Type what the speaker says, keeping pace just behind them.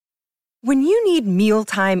When you need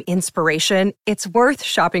mealtime inspiration, it's worth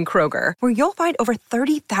shopping Kroger, where you'll find over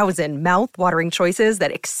 30,000 mouth-watering choices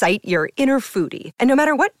that excite your inner foodie. And no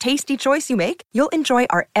matter what tasty choice you make, you'll enjoy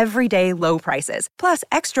our everyday low prices, plus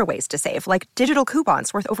extra ways to save, like digital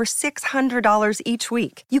coupons worth over $600 each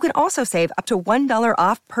week. You can also save up to $1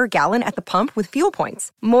 off per gallon at the pump with fuel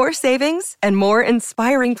points. More savings and more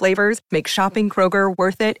inspiring flavors make shopping Kroger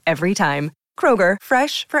worth it every time. Kroger,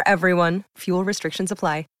 fresh for everyone. Fuel restrictions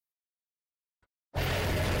apply.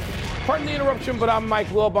 Pardon the interruption, but I'm Mike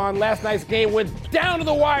Wilbon. Last night's game went down to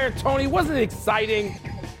the wire, Tony. Wasn't it exciting?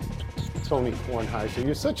 Tony Kornheiser,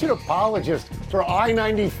 you're such an apologist for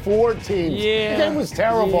I-94 teams. Yeah. The game was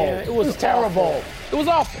terrible. Yeah, it was terrible. It was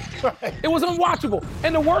awful. Right. It was unwatchable.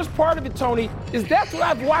 And the worst part of it, Tony, is that's what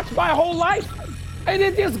I've watched my whole life. And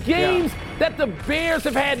it's just games that the Bears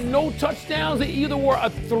have had no touchdowns. They either were a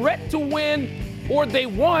threat to win or they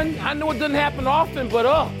won. I know it doesn't happen often, but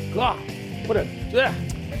oh, God. What a...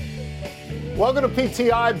 Welcome to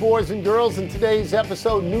PTI, boys and girls. In today's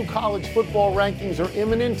episode, new college football rankings are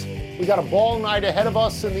imminent. We got a ball night ahead of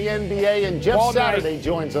us in the NBA, and Jeff Saturday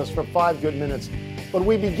joins us for 5 good minutes. But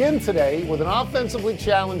we begin today with an offensively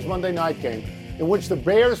challenged Monday night game in which the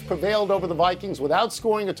Bears prevailed over the Vikings without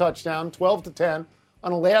scoring a touchdown, 12-10,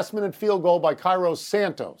 on a last-minute field goal by Kairos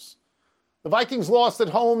Santos. The Vikings lost at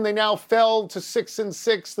home. They now fell to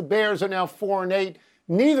 6-6. The Bears are now 4-8.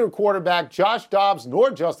 Neither quarterback, Josh Dobbs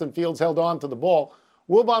nor Justin Fields, held on to the ball.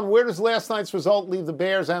 Wilbon, where does last night's result leave the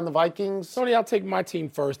Bears and the Vikings? Tony, I'll take my team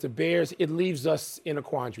first. The Bears, it leaves us in a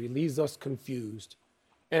quandary. It leaves us confused.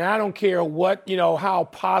 And I don't care what, how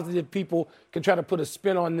positive people can try to put a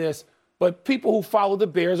spin on this, but people who follow the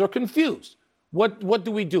Bears are confused. What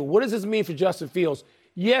do we do? What does this mean for Justin Fields?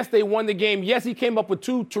 Yes, they won the game. Yes, he came up with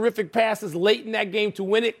 2 terrific passes late in that game to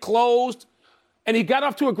win it, closed. And he got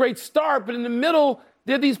off to a great start, but in the middle,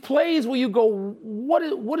 there are these plays where you go,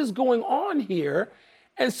 what is going on here?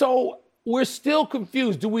 And so we're still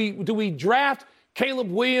confused. Do we draft Caleb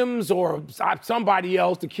Williams or somebody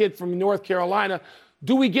else, the kid from North Carolina?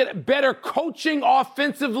 Do we get better coaching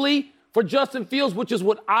offensively for Justin Fields, which is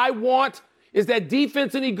what I want? Is that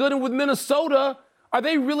defense any good? And with Minnesota, are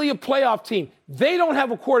they really a playoff team? They don't have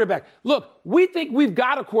a quarterback. Look, we think we've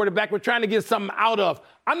got a quarterback we're trying to get something out of.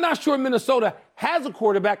 I'm not sure Minnesota has a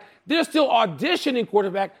quarterback. They're still auditioning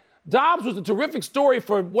quarterback. Dobbs was a terrific story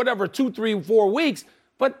for 2, 3, 4 weeks.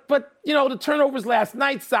 But the turnovers last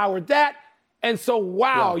night soured that. And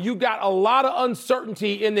so, you got a lot of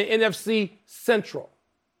uncertainty in the NFC Central.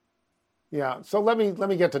 Yeah, so let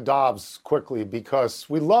me get to Dobbs quickly because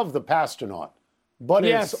we love the Pastronaut. But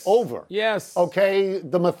it's over. Yes. Okay,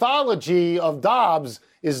 the mythology of Dobbs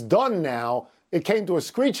is done now. It came to a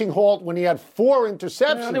screeching halt when he had 4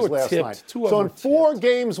 interceptions last night. So in 4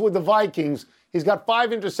 games with the Vikings, he's got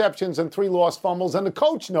 5 interceptions and 3 lost fumbles. And the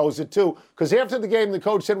coach knows it, too, because after the game, the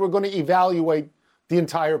coach said, we're going to evaluate the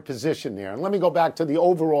entire position there. And let me go back to the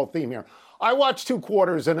overall theme here. I watched 2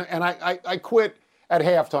 quarters, and I quit at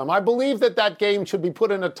halftime. I believe that game should be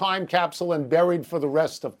put in a time capsule and buried for the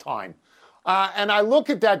rest of time. And I look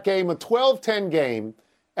at that game, a 12-10 game,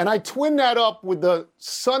 and I twin that up with the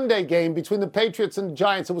Sunday game between the Patriots and the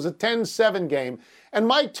Giants. It was a 10-7 game. And,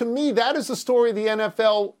 Mike, to me, that is the story of the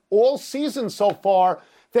NFL all season so far,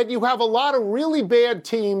 that you have a lot of really bad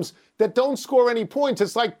teams that don't score any points.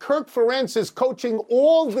 It's like Kirk Ferentz is coaching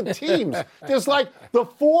all the teams. There's like the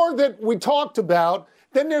 4 that we talked about.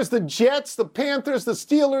 Then there's the Jets, the Panthers, the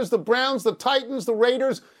Steelers, the Browns, the Titans, the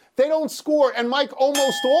Raiders. They don't score. And, Mike,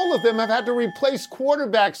 almost all of them have had to replace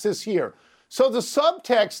quarterbacks this year. So the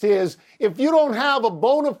subtext is, if you don't have a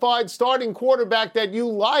bona fide starting quarterback that you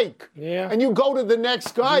like, and you go to the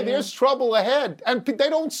next guy, there's trouble ahead. And they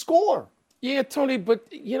don't score. Yeah, Tony, but,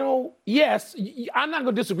 yes, I'm not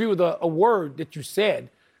going to disagree with a word that you said.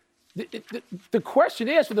 The question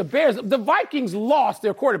is, for the Bears, the Vikings lost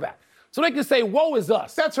their quarterback. So they can say, woe is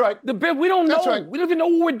us. That's right. The Bears, we don't know. That's right. We don't even know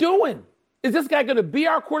what we're doing. Is this guy going to be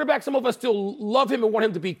our quarterback? Some of us still love him and want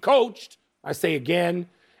him to be coached. I say again.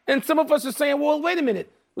 And some of us are saying, well, wait a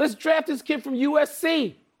minute. Let's draft this kid from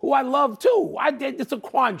USC, who I love too. It's a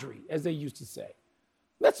quandary, as they used to say.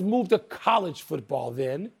 Let's move to college football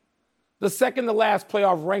then. The second to last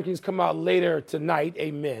playoff rankings come out later tonight.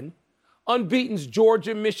 Amen. Unbeaten's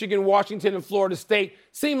Georgia, Michigan, Washington, and Florida State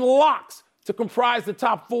seem locks to comprise the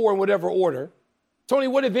top 4 in whatever order. Tony,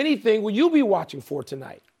 what, if anything, will you be watching for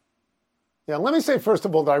tonight? Yeah, let me say, first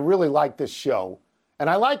of all, that I really like this show. And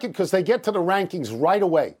I like it because they get to the rankings right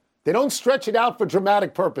away. They don't stretch it out for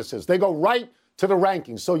dramatic purposes. They go right to the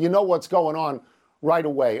rankings, so you know what's going on right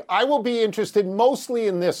away. I will be interested mostly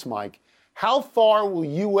in this, Mike. How far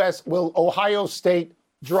will Ohio State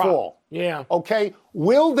fall. Yeah. Okay?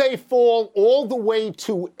 Will they fall all the way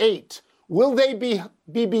to 8? Will they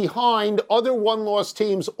be behind other one-loss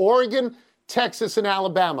teams, Oregon, Texas, and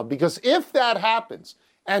Alabama? Because if that happens,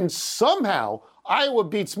 and somehow Iowa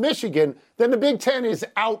beats Michigan, then the Big Ten is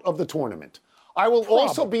out of the tournament. I will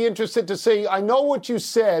also be interested to see, I know what you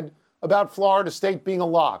said about Florida State being a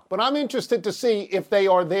lock, but I'm interested to see if they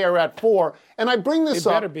are there at 4. And I bring this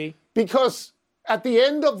up because at the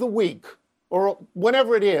end of the week, or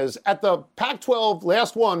whenever it is, at the Pac-12,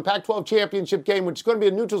 last one, Pac-12 championship game, which is going to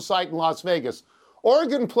be a neutral site in Las Vegas,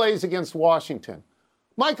 Oregon plays against Washington.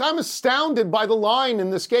 Mike, I'm astounded by the line in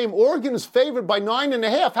this game. Oregon is favored by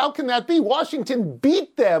 9.5. How can that be? Washington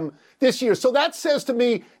beat them this year. So that says to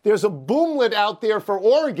me there's a boomlet out there for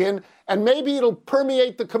Oregon, and maybe it'll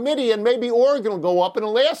permeate the committee, and maybe Oregon will go up. And the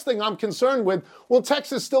last thing I'm concerned with, will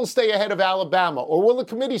Texas still stay ahead of Alabama? Or will the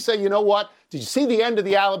committee say, you know what? Did you see the end of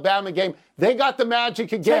the Alabama game? They got the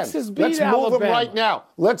magic again. Texas beat Let's Alabama. move them right now.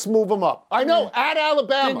 Let's move them up. I know, at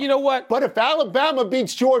Alabama. And you know what? But if Alabama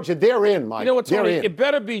beats Georgia, they're in, Mike. You know what, Tony? They're in. It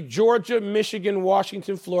better be Georgia, Michigan,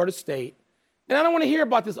 Washington, Florida State. And I don't want to hear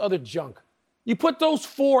about this other junk. You put those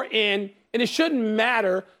 4 in, and it shouldn't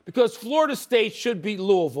matter because Florida State should beat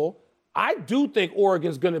Louisville. I do think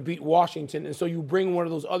Oregon's going to beat Washington, and so you bring one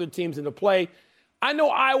of those other teams into play. I know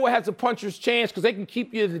Iowa has a puncher's chance because they can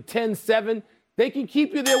keep you to 10-7. They can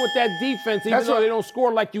keep you there with that defense, even though they don't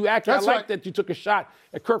score like you act. I like that you took a shot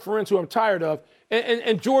at Kirk Ferentz, who I'm tired of.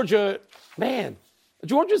 And Georgia, man,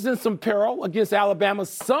 Georgia's in some peril against Alabama.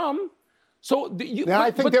 Some. So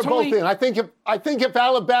I think they're both in. I think if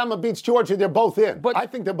Alabama beats Georgia, they're both in. I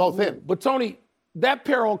think they're both in. But Tony, that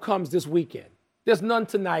peril comes this weekend. There's none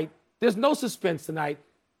tonight. There's no suspense tonight.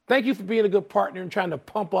 Thank you for being a good partner and trying to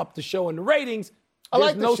pump up the show and the ratings.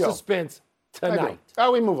 There's no suspense tonight.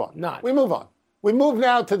 We move on. We move on. We move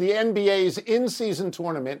now to the NBA's in-season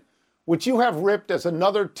tournament, which you have ripped as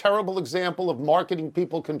another terrible example of marketing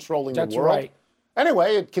people controlling the world. That's right.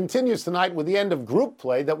 Anyway, it continues tonight with the end of group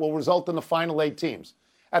play that will result in the final 8 teams.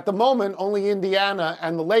 At the moment, only Indiana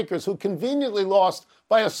and the Lakers, who conveniently lost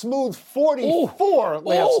by a smooth 44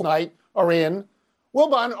 last night, are in.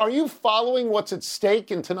 Wilbon, are you following what's at stake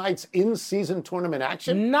in tonight's in-season tournament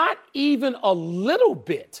action? Not even a little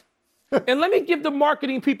bit. And let me give the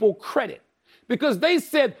marketing people credit. Because they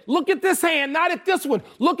said, look at this hand, not at this one.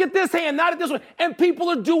 Look at this hand, not at this one. And people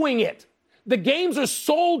are doing it. The games are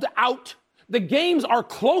sold out. The games are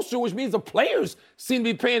closer, which means the players seem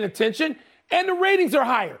to be paying attention. And the ratings are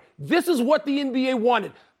higher. This is what the NBA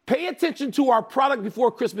wanted. Pay attention to our product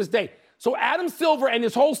before Christmas Day. So Adam Silver and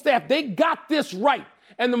his whole staff, they got this right.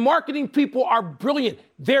 And the marketing people are brilliant.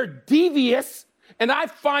 They're devious. And I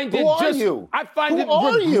find it regrettable.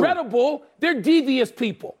 They're devious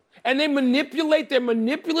people. And they manipulate. They're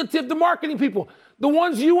manipulative, the marketing people. The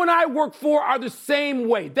ones you and I work for are the same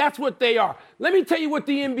way. That's what they are. Let me tell you what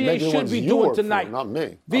the NBA should be doing tonight. Not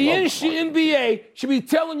me. The NBA should be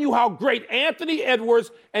telling you how great Anthony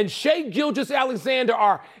Edwards and Shai Gilgeous-Alexander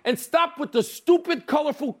are. And stop with the stupid,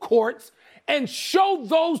 colorful courts and show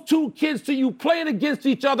those 2 kids to you playing against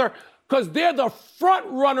each other because they're the front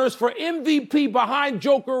runners for MVP behind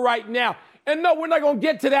Joker right now. And no, we're not going to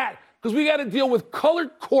get to that. Because we got to deal with colored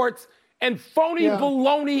courts and phony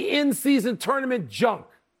baloney in-season tournament junk.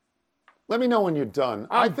 Let me know when you're done.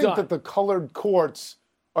 I think that the colored courts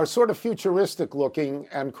are sort of futuristic looking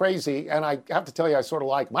and crazy, and I have to tell you, I sort of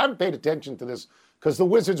like them. I haven't paid attention to this because the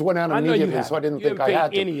Wizards went out immediately, so I didn't think I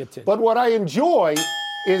had to. But what I enjoy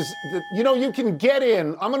is that, you can get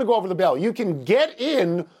in. I'm going to go over the bell. You can get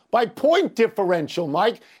in by point differential,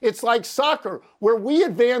 Mike. It's like soccer, where we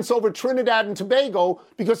advance over Trinidad and Tobago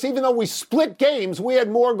because even though we split games, we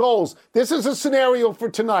had more goals. This is a scenario for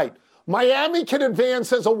tonight. Miami can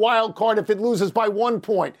advance as a wild card if it loses by 1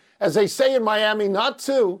 point. As they say in Miami, not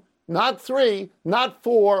 2, not 3, not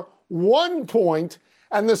 4, 1 point.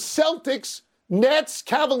 And the Celtics, Nets,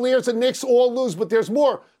 Cavaliers, and Knicks all lose, but there's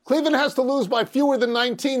more. Cleveland has to lose by fewer than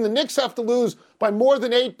 19. The Knicks have to lose by more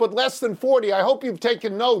than 8, but less than 40. I hope you've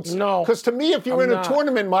taken notes. No. Because to me, if you're in a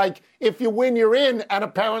tournament, Mike, if you win, you're in, and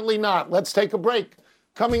apparently not. Let's take a break.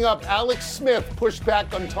 Coming up, Alex Smith pushed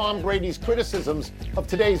back on Tom Brady's criticisms of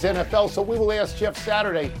today's NFL, so we will ask Jeff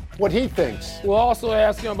Saturday what he thinks. We'll also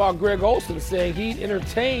ask him about Greg Olsen saying he'd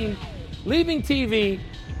entertain leaving TV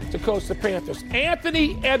to coach the Panthers.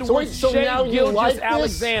 Anthony Edwards, Shai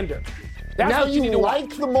Gilgeous-Alexander. Now you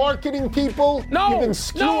like the marketing people? No, you've been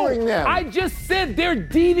skewering them. I just said they're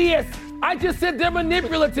devious. I just said they're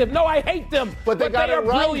manipulative. No, I hate them. But they are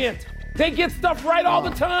brilliant. They get stuff right all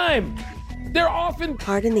the time. They're often...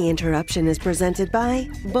 Pardon the Interruption is presented by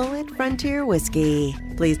Bullet Frontier Whiskey.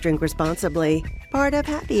 Please drink responsibly. part of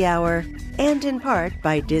Happy Hour, and in part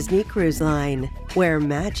by Disney Cruise Line, where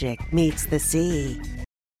magic meets the sea.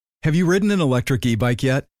 Have you ridden an electric e-bike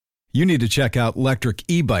yet? You need to check out Electric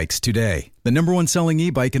E-Bikes today, the #1 selling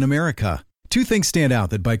e-bike in America. Two things stand out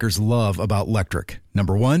that bikers love about Electric.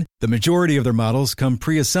 Number one, the majority of their models come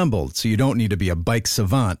pre-assembled, so you don't need to be a bike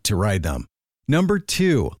savant to ride them. Number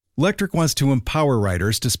two, Electric wants to empower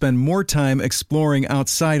riders to spend more time exploring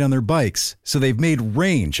outside on their bikes, so they've made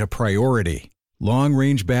range a priority.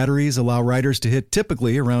 Long-range batteries allow riders to hit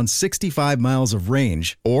typically around 65 miles of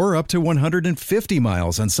range, or up to 150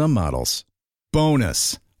 miles on some models.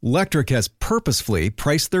 Bonus, Electric has purposefully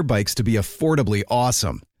priced their bikes to be affordably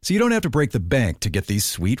awesome, so you don't have to break the bank to get these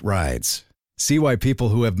sweet rides. See why people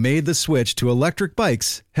who have made the switch to electric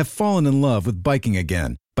bikes have fallen in love with biking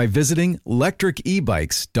again by visiting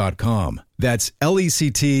electricebikes.com. That's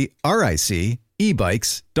LECTRIC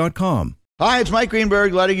ebikes.com. Hi, it's Mike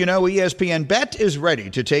Greenberg letting you know ESPN Bet is ready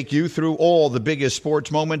to take you through all the biggest sports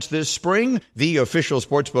moments this spring. The official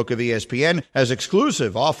sportsbook of ESPN has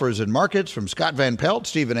exclusive offers and markets from Scott Van Pelt,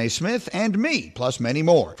 Stephen A. Smith, and me, plus many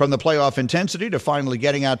more. From the playoff intensity to finally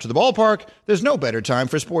getting out to the ballpark, there's no better time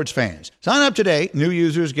for sports fans. Sign up today. New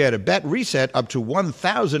users get a bet reset up to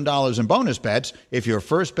 $1,000 in bonus bets if your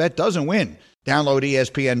first bet doesn't win. Download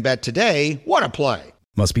ESPN Bet today. What a play.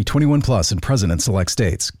 Must be 21 plus and present in select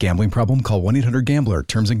states. Gambling problem? Call 1-800-GAMBLER.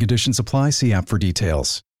 Terms and conditions apply. See app for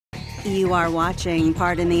details. You are watching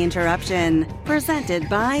Pardon the Interruption, presented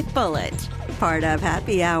by Bullet, part of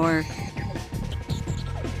Happy Hour.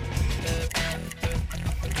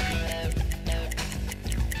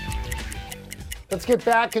 Let's get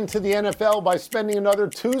back into the NFL by spending another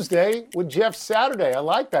Tuesday with Jeff Saturday. I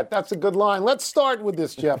like that. That's a good line. Let's start with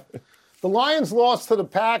this, Jeff. The Lions lost to the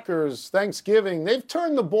Packers Thanksgiving. They've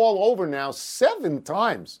turned the ball over now 7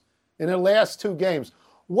 times in their last 2 games.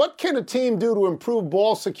 What can a team do to improve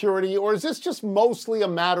ball security, or is this just mostly a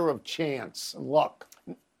matter of chance and luck?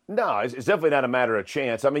 No, it's definitely not a matter of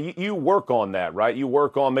chance. I mean, you work on that, right? You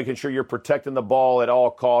work on making sure you're protecting the ball at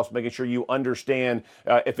all costs, making sure you understand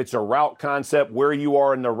if it's a route concept, where you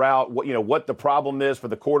are in the route, what the problem is for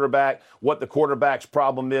the quarterback, what the quarterback's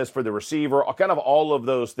problem is for the receiver, kind of all of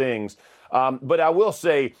those things. But I will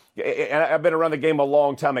say, and I've been around the game a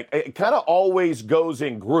long time, it kind of always goes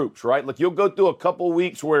in groups, right? Like you'll go through a couple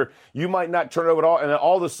weeks where you might not turn it over at all, and then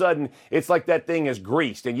all of a sudden it's like that thing is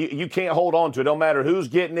greased, and you can't hold on to it. No matter who's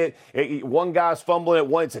getting it, one guy's fumbling it,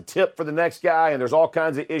 it's a tip for the next guy, and there's all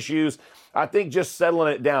kinds of issues. I think just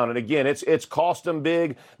settling it down, and again, it's cost them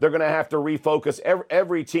big. They're going to have to refocus.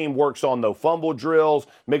 Every team works on the fumble drills,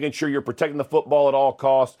 making sure you're protecting the football at all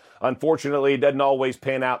costs. Unfortunately, it doesn't always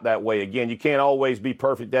pan out that way. Again, you can't always be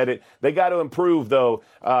perfect at it. They got to improve, though,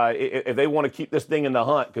 if they want to keep this thing in the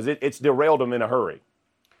hunt, because it's derailed them in a hurry.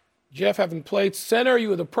 Jeff, having played center, you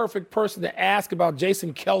were the perfect person to ask about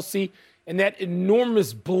Jason Kelce and that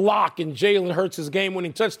enormous block in Jalen Hurts'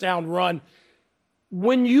 game-winning touchdown run.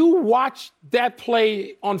 When you watch that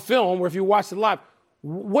play on film, or if you watch it live,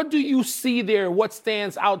 what do you see there? What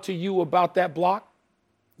stands out to you about that block?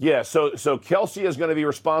 Yeah, so Kelce is going to be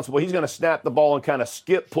responsible. He's going to snap the ball and kind of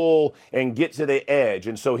skip, pull, and get to the edge.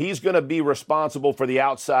 And so he's going to be responsible for the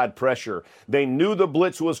outside pressure. They knew the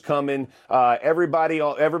blitz was coming. Everybody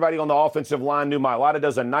on the offensive line knew Mailata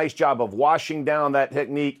does a nice job of washing down that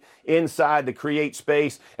technique inside to create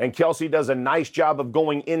space, and Kelce does a nice job of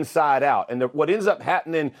going inside out. And what ends up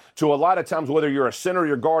happening to a lot of times, whether you're a center or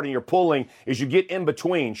you're guard and you're pulling, is you get in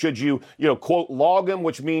between. Should you quote, log him,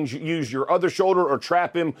 which means you use your other shoulder, or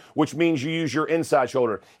trap him, which means you use your inside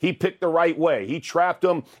shoulder. He picked the right way. He trapped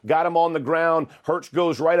him, got him on the ground. Hurts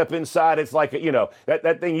goes right up inside. It's like,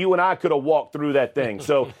 that thing, you and I could have walked through that thing.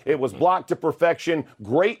 So it was blocked to perfection.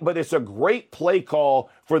 Great, but it's a great play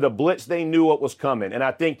call for the blitz. They knew what was coming. And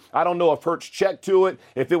I don't know if Hurts checked to it,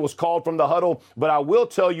 if it was called from the huddle, but I will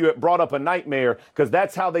tell you it brought up a nightmare, because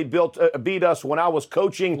that's how they beat us when I was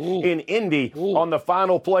coaching in Indy on the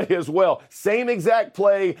final play as well. Same exact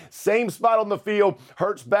play, same spot on the field.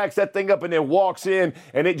 Hurts backs that thing up and then walks in,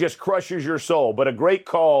 and it just crushes your soul. But a great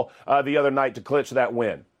call the other night to clinch that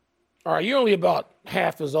win. All right, you're only about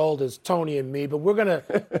half as old as Tony and me, but we're gonna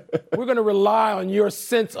rely on your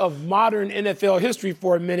sense of modern NFL history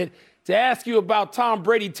for a minute to ask you about Tom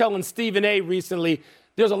Brady telling Stephen A. recently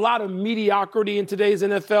there's a lot of mediocrity in today's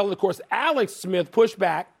NFL. And of course, Alex Smith pushed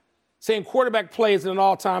back, saying quarterback play is at an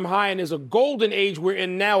all-time high and there's a golden age we're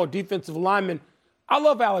in now of defensive linemen. I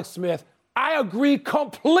love Alex Smith. I agree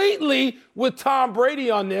completely with Tom Brady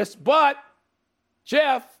on this, but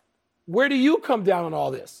Jeff, where do you come down on all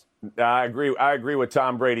this? I agree with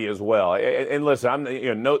Tom Brady as well. And listen,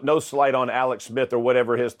 I'm no slight on Alex Smith or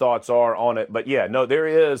whatever his thoughts are on it, but yeah, no, there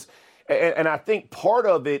is. And I think part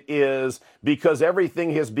of it is because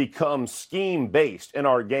everything has become scheme-based in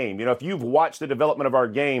our game. If you've watched the development of our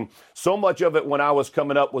game, so much of it when I was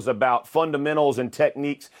coming up was about fundamentals and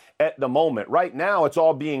techniques at the moment. Right now, it's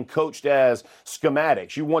all being coached as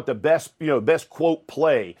schematics. You want the best quote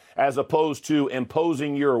play as opposed to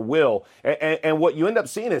imposing your will. And what you end up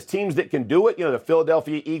seeing is teams that can do it, the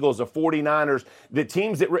Philadelphia Eagles, the 49ers, the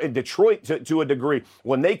teams that in Detroit to a degree,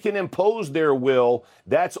 when they can impose their will,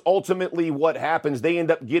 that's ultimately what happens. They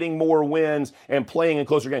end up getting more wins and playing in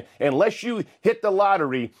closer games. Unless you hit the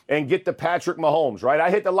lottery and get the Patrick Mahomes, right?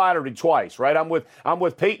 I hit the lottery twice, right? I'm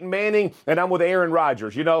with Peyton Manning and I'm with Aaron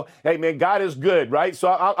Rodgers, Hey, man, God is good, right? So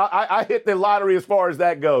I hit the lottery as far as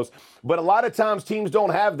that goes. But a lot of times teams don't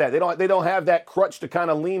have that. They don't have that crutch to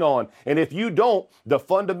kind of lean on. And if you don't, the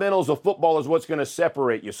fundamentals of football is what's going to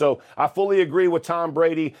separate you. So I fully agree with Tom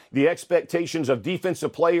Brady. The expectations of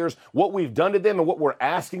defensive players, what we've done to them and what we're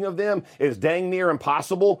asking of them is dang near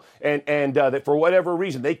impossible. And that for whatever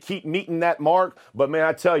reason, they keep meeting that mark. But, man,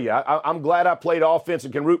 I tell you, I'm glad I played offense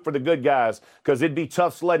and can root for the good guys because it'd be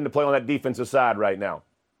tough sledding to play on that defensive side right now.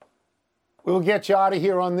 We'll get you out of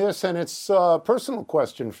here on this, and it's a personal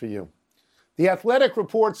question for you. The Athletic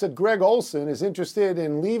reports that Greg Olsen is interested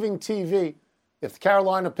in leaving TV if the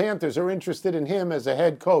Carolina Panthers are interested in him as a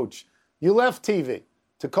head coach. You left TV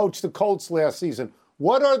to coach the Colts last season.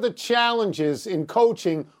 What are the challenges in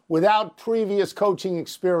coaching without previous coaching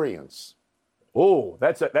experience? Oh,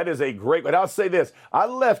 that is a great, but I'll say this. I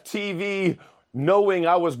left TV knowing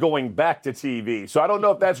I was going back to TV. So I don't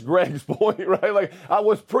know if that's Greg's point, right? Like, I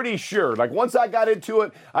was pretty sure. Like, once I got into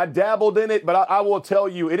it, I dabbled in it, but I will tell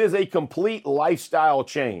you, it is a complete lifestyle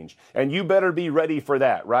change, and you better be ready for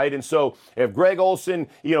that, right? And so if Greg Olsen,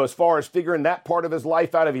 as far as figuring that part of his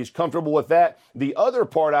life out, if he's comfortable with that, the other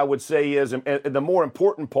part I would say is, and the more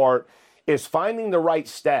important part, is finding the right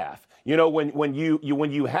staff. When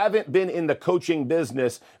you haven't been in the coaching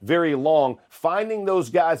business very long, finding those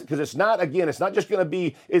guys, because it's not just going to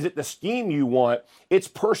be, is it the scheme you want? It's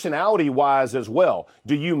personality-wise as well.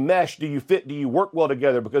 Do you mesh? Do you fit? Do you work well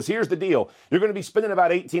together? Because here's the deal. You're going to be spending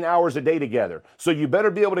about 18 hours a day together. So you better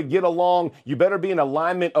be able to get along. You better be in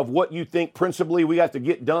alignment of what you think principally we have to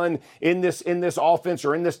get done in this offense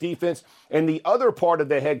or in this defense. And the other part of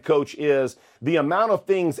the head coach is the amount of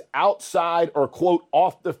things outside or, quote,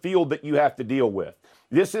 off the field that you have to deal with.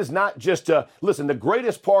 This is not just listen, the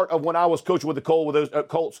greatest part of when I was coaching with the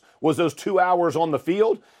Colts was those 2 hours on the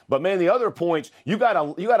field. But, man, the other points, you got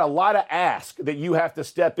a lot of ask that you have to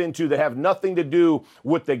step into that have nothing to do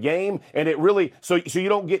with the game. And it really, so you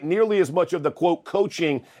don't get nearly as much of the, quote,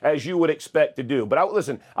 coaching as you would expect to do. But,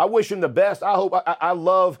 I wish him the best. I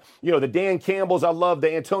love, the Dan Campbells. I love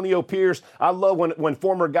the Antonio Pierce. I love when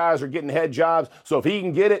former guys are getting head jobs. So if he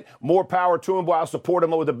can get it, more power to him. Boy, I'll support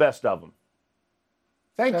him with the best of them.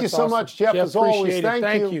 Thank you so much, Jeff, as always.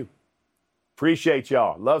 Thank you. Appreciate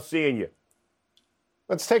y'all. Love seeing you.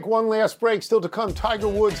 Let's take one last break. Still to come, Tiger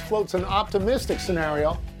Woods floats an optimistic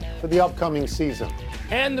scenario for the upcoming season.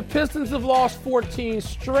 And the Pistons have lost 14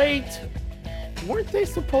 straight. Weren't they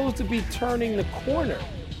supposed to be turning the corner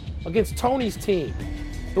against Tony's team,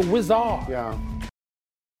 the Wizards? Yeah.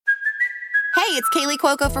 Hey, it's Kaylee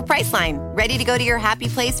Cuoco for Priceline. Ready to go to your happy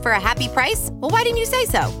place for a happy price? Well, why didn't you say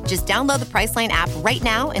so? Just download the Priceline app right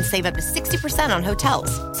now and save up to 60% on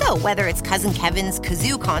hotels. So whether it's Cousin Kevin's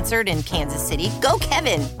Kazoo Concert in Kansas City, go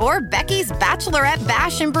Kevin, or Becky's Bachelorette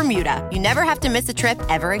Bash in Bermuda, you never have to miss a trip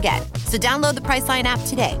ever again. So download the Priceline app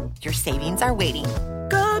today. Your savings are waiting.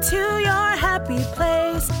 Go to your happy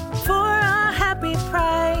place for a happy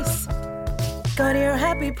price. Go to your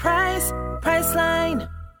happy price, Priceline.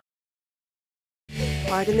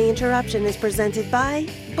 Pardon the Interruption is presented by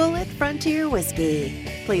Bullet Frontier Whiskey.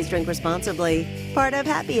 Please drink responsibly. Part of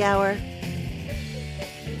Happy Hour.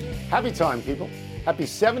 Happy time, people. Happy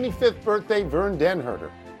 75th birthday, Vern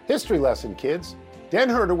Denherter. History lesson, kids.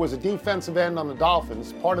 Denherter was a defensive end on the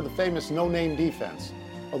Dolphins, part of the famous no-name defense.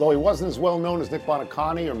 Although he wasn't as well known as Nick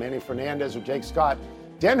Buoniconti or Manny Fernandez or Jake Scott,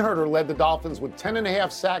 Denherter led the Dolphins with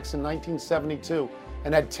 10.5 sacks in 1972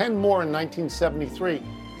 and had 10 more in 1973.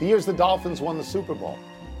 The years the Dolphins won the Super Bowl.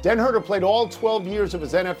 Denherter played all 12 years of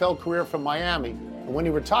his NFL career from Miami, and when he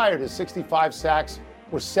retired, his 65 sacks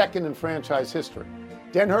were second in franchise history.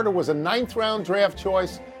 Denherter was a 9th-round draft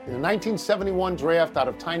choice in the 1971 draft out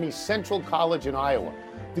of tiny Central College in Iowa.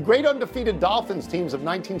 The great undefeated Dolphins teams of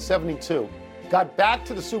 1972 got back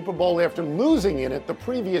to the Super Bowl after losing in it the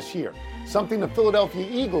previous year, something the Philadelphia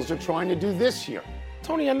Eagles are trying to do this year.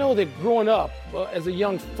 Tony, I know that growing up as a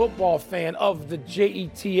young football fan of the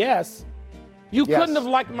Jets, you couldn't have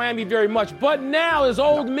liked Miami very much. But now, as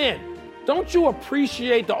old men, don't you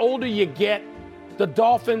appreciate the older you get, the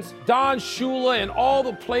Dolphins, Don Shula, and all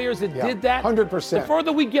the players that did that? 100%. The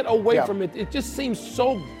further we get away from it, it just seems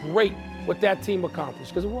so great what that team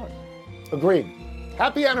accomplished, because it was. Agreed.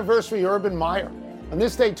 Happy anniversary, Urban Meyer. On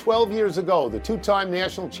this day 12 years ago, the two-time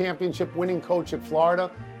national championship winning coach at Florida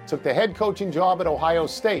took the head coaching job at Ohio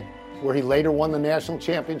State, where he later won the national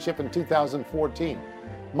championship in 2014.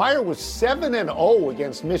 Meyer was 7-0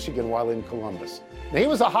 against Michigan while in Columbus. Now, he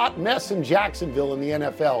was a hot mess in Jacksonville in the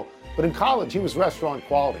NFL, but in college he was restaurant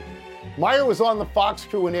quality. Meyer was on the Fox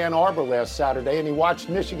crew in Ann Arbor last Saturday, and he watched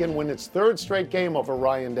Michigan win its third straight game over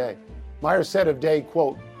Ryan Day. Meyer said of Day,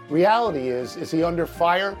 quote, "Reality is he under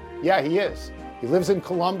fire? Yeah, he is. He lives in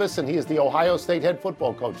Columbus, and he is the Ohio State head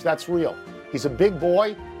football coach. That's real. He's a big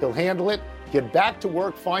boy. He'll handle it. Get back to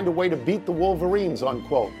work, find a way to beat the Wolverines,"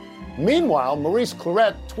 unquote. Meanwhile, Maurice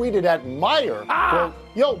Clarett tweeted at Meyer, quote,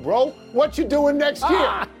 "Yo, bro, what you doing next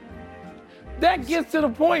year?" That gets to the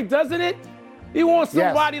point, doesn't it? He wants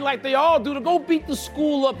somebody like they all do to go beat the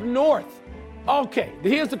school up north. Okay,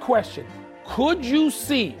 here's the question. Could you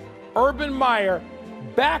see Urban Meyer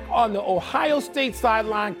back on the Ohio State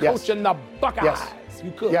sideline coaching the Buckeyes? Yes.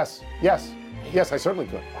 You could. Yes, I certainly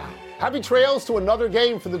could. Wow. Happy trails to another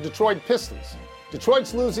game for the Detroit Pistons.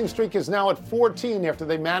 Detroit's losing streak is now at 14 after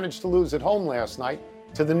they managed to lose at home last night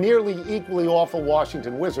to the nearly equally awful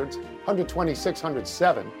Washington Wizards,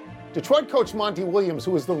 126-107. Detroit coach Monty Williams,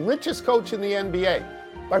 who is the richest coach in the NBA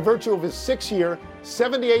by virtue of his 6-year,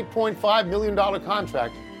 $78.5 million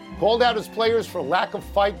contract, called out his players for lack of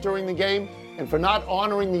fight during the game and for not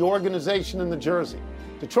honoring the organization in the jersey.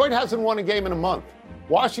 Detroit hasn't won a game in a month.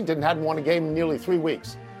 Washington hadn't won a game in nearly 3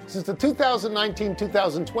 weeks. Since the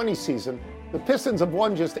 2019-2020 season, the Pistons have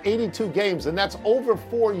won just 82 games, and that's over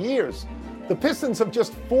 4 years. The Pistons have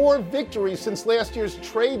just 4 victories since last year's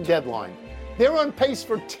trade deadline. They're on pace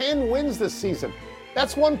for 10 wins this season.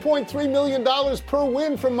 That's $1.3 million per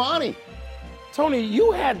win for Monty. Tony,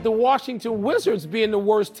 you had the Washington Wizards being the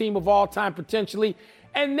worst team of all time potentially,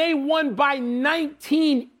 and they won by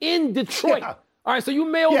 19 in Detroit. Yeah. All right, so you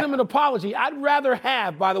mailed them an apology. I'd rather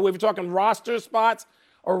have, by the way, if you're talking roster spots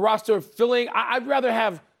or roster filling, I'd rather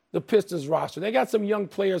have the Pistons roster. They got some young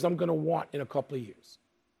players I'm going to want in a couple of years.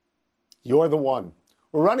 You're the one.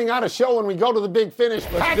 We're running out of show when we go to the big finish.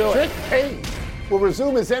 Patrick Page will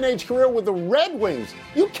resume his NH career with the Red Wings.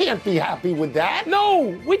 You can't be happy with that.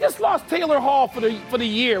 No, we just lost Taylor Hall for the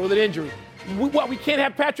year with an injury. We can't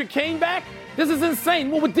have Patrick Kane back? This is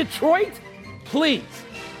insane. Well, with Detroit? Please.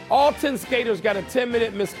 All 10 skaters got a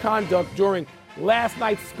 10-minute misconduct during last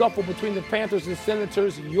night's scuffle between the Panthers and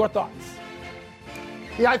Senators. Your thoughts?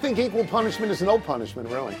 Yeah, I think equal punishment is no punishment,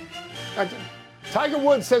 really. Tiger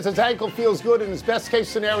Woods says his ankle feels good, and his best-case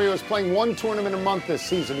scenario is playing 1 tournament a month this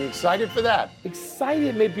season. Are you excited for that?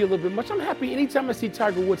 Excited may be a little bit much. I'm happy anytime I see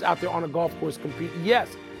Tiger Woods out there on a golf course competing. Yes,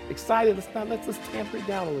 excited. Let's just tamper it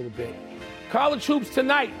down a little bit. College hoops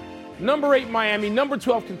tonight. Number 8 Miami, number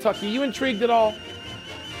 12 Kentucky. You intrigued at all?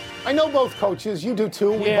 I know both coaches. You do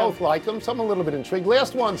too. We both like them. So I'm a little bit intrigued.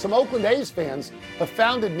 Last one, some Oakland A's fans have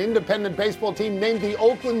founded an independent baseball team named the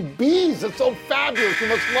Oakland Bees. It's so fabulous. You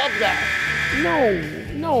must love that.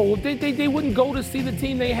 No. They wouldn't go to see the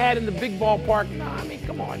team they had in the big ballpark. Nah, I mean,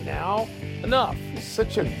 come on now. Enough. He's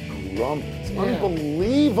such a grump. It's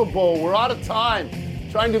unbelievable. We're out of time.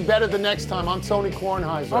 Try and do better the next time. I'm Tony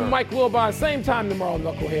Kornheiser. I'm Mike Wilbon. Same time tomorrow,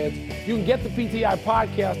 Knuckleheads. You can get the PTI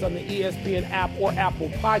podcast on the ESPN app or Apple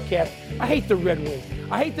Podcast. I hate the Red Wings.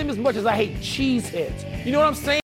 I hate them as much as I hate cheeseheads. You know what I'm saying?